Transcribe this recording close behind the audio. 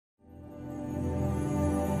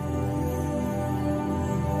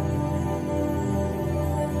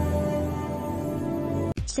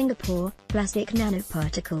Singapore. Plastic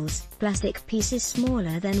nanoparticles, plastic pieces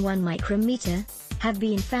smaller than 1 micrometer, have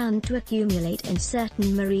been found to accumulate in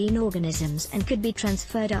certain marine organisms and could be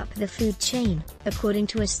transferred up the food chain, according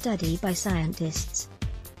to a study by scientists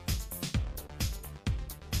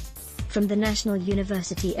from the National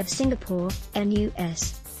University of Singapore,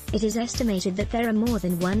 NUS. It is estimated that there are more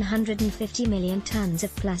than 150 million tons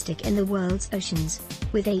of plastic in the world's oceans,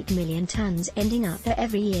 with 8 million tons ending up there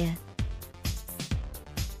every year.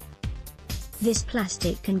 This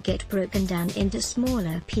plastic can get broken down into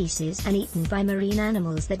smaller pieces and eaten by marine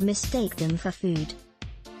animals that mistake them for food.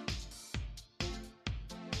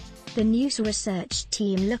 The NUS research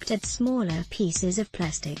team looked at smaller pieces of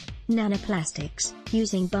plastic, nanoplastics,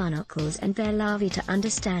 using barnacles and their larvae to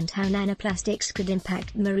understand how nanoplastics could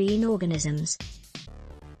impact marine organisms.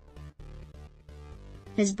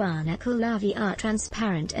 As barnacle larvae are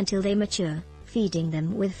transparent until they mature, feeding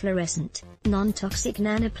them with fluorescent, non-toxic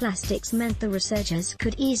nanoplastics meant the researchers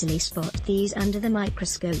could easily spot these under the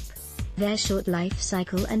microscope. Their short life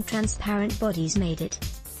cycle and transparent bodies made it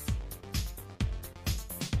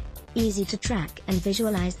easy to track and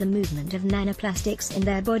visualize the movement of nanoplastics in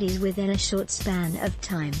their bodies within a short span of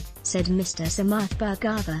time, said Mr. Samarth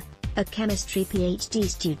Bhargava, a chemistry PhD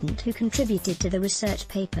student who contributed to the research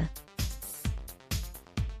paper.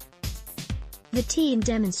 The team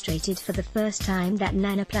demonstrated for the first time that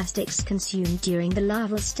nanoplastics consumed during the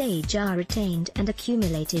larval stage are retained and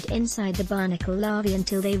accumulated inside the barnacle larvae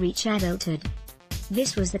until they reach adulthood.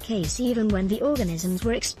 This was the case even when the organisms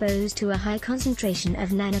were exposed to a high concentration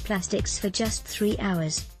of nanoplastics for just 3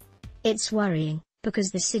 hours. It's worrying, because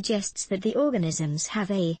this suggests that the organisms have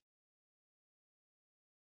a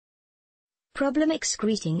problem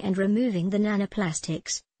excreting and removing the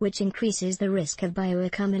nanoplastics, which increases the risk of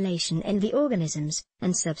bioaccumulation in the organisms,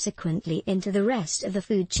 and subsequently into the rest of the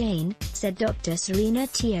food chain, said Dr. Serena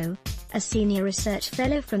Teo, a senior research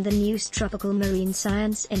fellow from the NUS Tropical Marine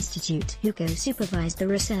Science Institute who co-supervised the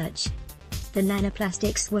research. The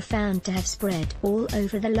nanoplastics were found to have spread all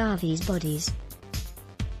over the larvae's bodies.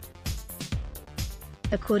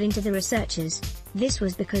 According to the researchers, this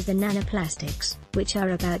was because the nanoplastics, which are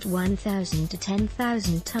about 1,000 to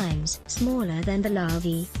 10,000 times smaller than the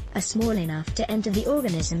larvae, are small enough to enter the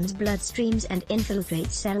organism's bloodstreams and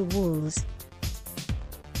infiltrate cell walls.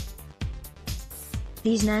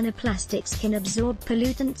 These nanoplastics can absorb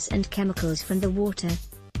pollutants and chemicals from the water.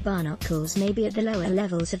 Barnacles may be at the lower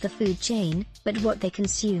levels of the food chain, but what they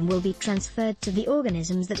consume will be transferred to the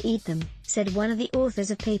organisms that eat them, said one of the authors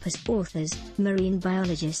of papers. Marine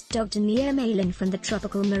biologist Dr. Nia Malin from the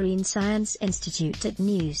Tropical Marine Science Institute at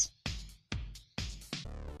NUS.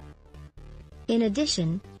 In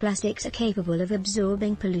addition, plastics are capable of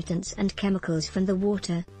absorbing pollutants and chemicals from the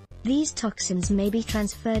water. These toxins may be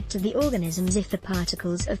transferred to the organisms if the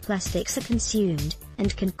particles of plastics are consumed,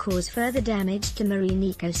 and can cause further damage to marine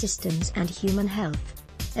ecosystems and human health.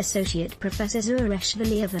 Associate Professor Suresh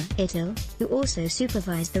Valieva et al., who also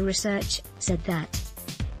supervised the research, said that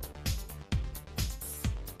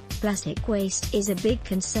plastic waste is a big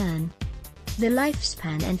concern. The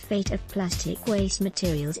lifespan and fate of plastic waste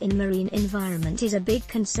materials in marine environment is a big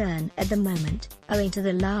concern at the moment, owing to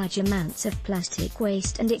the large amounts of plastic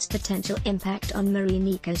waste and its potential impact on marine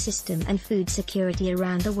ecosystem and food security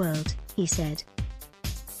around the world, he said.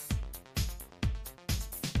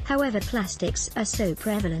 However, plastics are so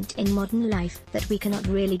prevalent in modern life that we cannot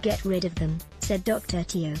really get rid of them, said Dr.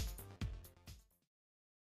 Teo.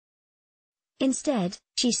 Instead,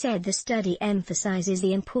 she said the study emphasizes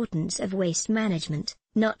the importance of waste management,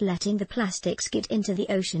 not letting the plastics get into the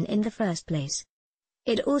ocean in the first place.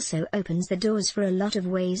 It also opens the doors for a lot of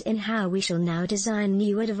ways in how we shall now design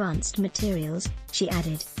new advanced materials, she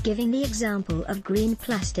added, giving the example of green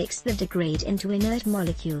plastics that degrade into inert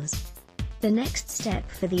molecules. The next step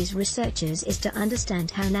for these researchers is to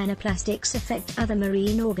understand how nanoplastics affect other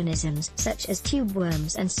marine organisms such as tube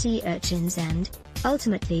worms and sea urchins and,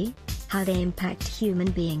 ultimately, how they impact human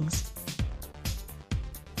beings.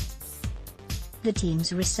 The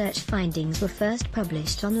team's research findings were first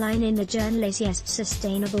published online in the journal ACS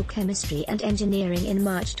Sustainable Chemistry and Engineering in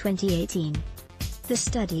March 2018. The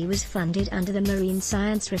study was funded under the Marine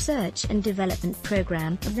Science Research and Development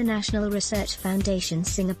Program of the National Research Foundation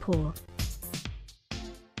Singapore.